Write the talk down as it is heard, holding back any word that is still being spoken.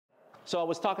So I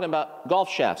was talking about golf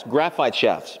shafts, graphite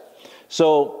shafts.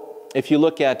 So if you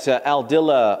look at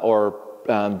Aldila or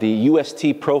the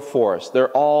UST Pro Force,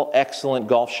 they're all excellent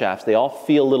golf shafts. They all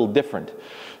feel a little different.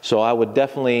 So I would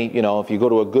definitely, you know, if you go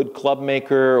to a good club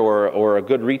maker or a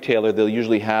good retailer, they'll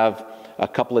usually have a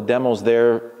couple of demos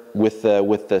there with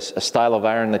a style of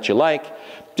iron that you like,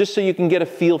 just so you can get a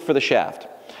feel for the shaft.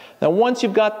 Now once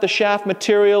you've got the shaft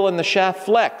material and the shaft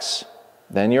flex,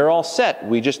 then you're all set.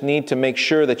 We just need to make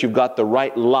sure that you've got the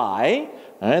right lie,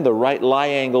 the right lie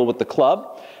angle with the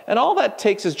club. And all that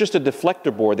takes is just a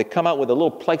deflector board. They come out with a little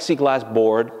plexiglass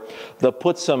board. They'll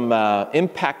put some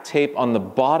impact tape on the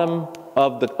bottom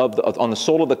of on the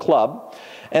sole of the club,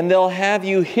 and they'll have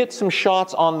you hit some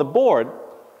shots on the board,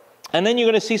 and then you're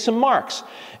going to see some marks.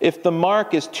 If the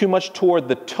mark is too much toward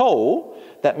the toe,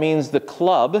 that means the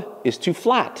club is too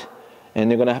flat, and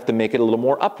they're going to have to make it a little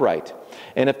more upright.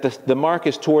 And if the mark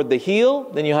is toward the heel,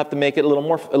 then you have to make it a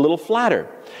little flatter.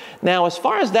 Now, as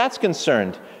far as that's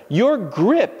concerned, your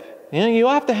grip, you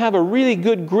have to have a really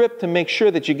good grip to make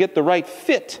sure that you get the right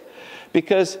fit.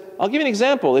 Because I'll give you an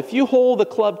example. If you hold the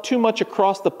club too much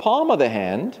across the palm of the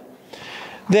hand,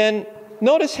 then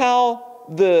notice how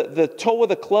the toe of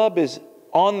the club is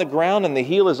on the ground and the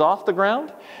heel is off the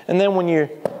ground. And then when you're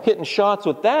hitting shots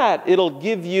with that, it'll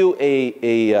give you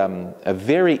a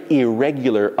very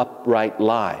irregular upright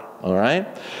lie, all right?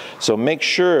 So make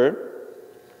sure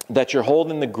that you're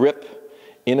holding the grip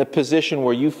in a position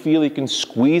where you feel you can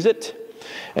squeeze it.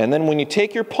 And then when you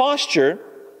take your posture,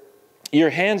 your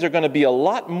hands are going to be a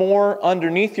lot more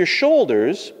underneath your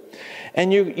shoulders,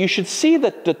 and you should see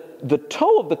that the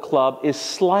toe of the club is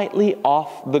slightly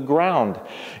off the ground.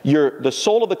 The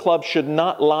sole of the club should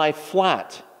not lie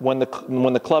flat when the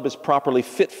club is properly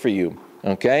fit for you,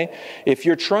 okay? If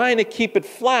you're trying to keep it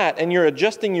flat and you're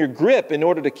adjusting your grip in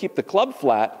order to keep the club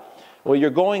flat, well, you're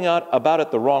going about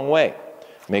it the wrong way.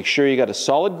 Make sure you got a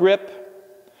solid grip.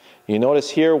 You notice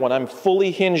here when I'm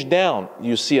fully hinged down,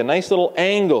 you see a nice little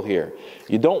angle here.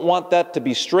 You don't want that to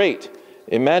be straight.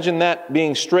 Imagine that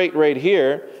being straight right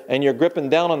here, and you're gripping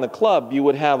down on the club, you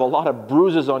would have a lot of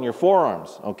bruises on your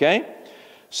forearms, okay?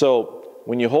 So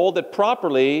when you hold it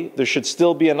properly, there should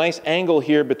still be a nice angle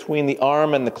here between the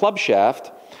arm and the club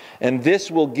shaft, and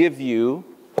this will give you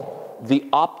the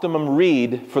optimum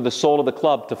read for the sole of the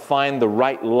club to find the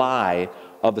right lie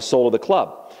of the sole of the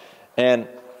club. And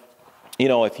you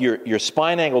know, if your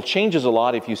spine angle changes a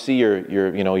lot, if you see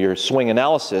your swing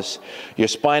analysis, your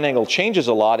spine angle changes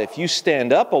a lot. If you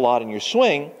stand up a lot in your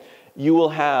swing, you will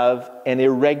have an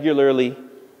irregularly,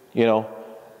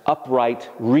 upright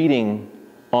reading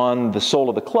on the sole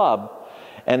of the club.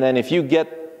 And then if you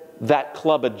get that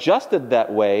club adjusted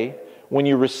that way, when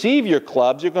you receive your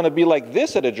clubs, you're going to be like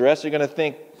this at address. You're going to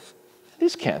think,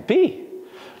 this can't be,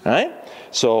 right?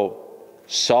 So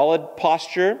solid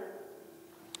posture.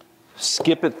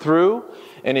 Skip it through,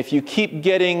 and if you keep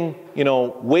getting,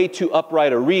 way too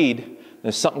upright a read,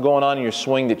 there's something going on in your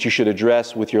swing that you should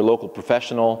address with your local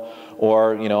professional,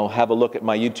 or, have a look at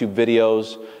my YouTube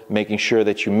videos, making sure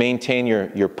that you maintain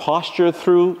your posture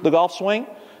through the golf swing,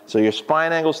 so your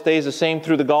spine angle stays the same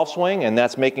through the golf swing, and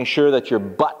that's making sure that your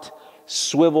butt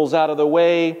swivels out of the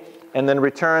way and then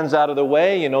returns out of the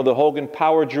way. The Hogan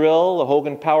power drill, the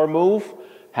Hogan power move,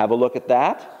 have a look at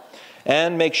that.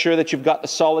 And make sure that you've got a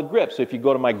solid grip. So if you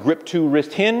go to my Grip 2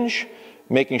 wrist hinge,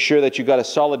 making sure that you've got a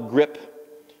solid grip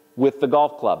with the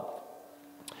golf club.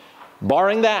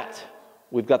 Barring that,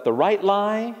 we've got the right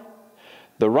lie,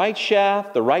 the right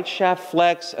shaft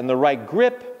flex, and the right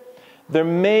grip. There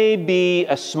may be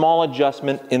a small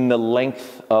adjustment in the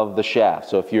length of the shaft.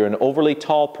 So if you're an overly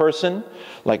tall person,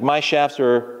 like my shafts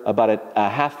are about a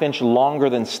half-inch longer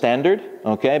than standard,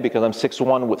 okay, because I'm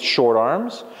 6'1" with short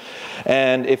arms.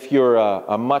 And if you're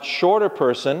a much shorter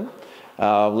person,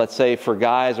 let's say for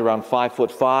guys around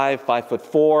 5'5",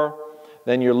 5'4",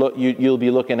 then you'll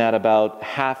be looking at about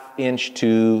half-inch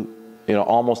to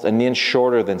almost an inch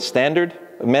shorter than standard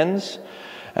men's.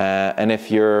 And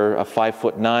if you're a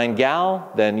 5'9"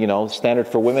 gal, then standard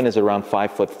for women is around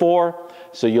 5'4".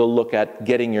 So you'll look at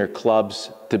getting your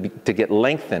clubs to get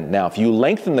lengthened. Now, if you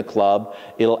lengthen the club,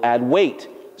 it'll add weight.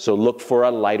 So look for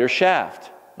a lighter shaft,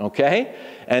 okay?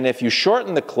 And if you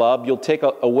shorten the club, you'll take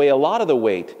away a lot of the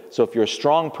weight. So if you're a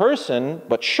strong person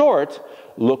but short,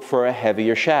 look for a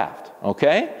heavier shaft,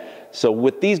 okay? So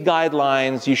with these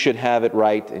guidelines, you should have it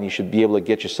right, and you should be able to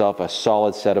get yourself a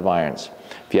solid set of irons.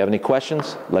 If you have any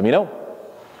questions, let me know.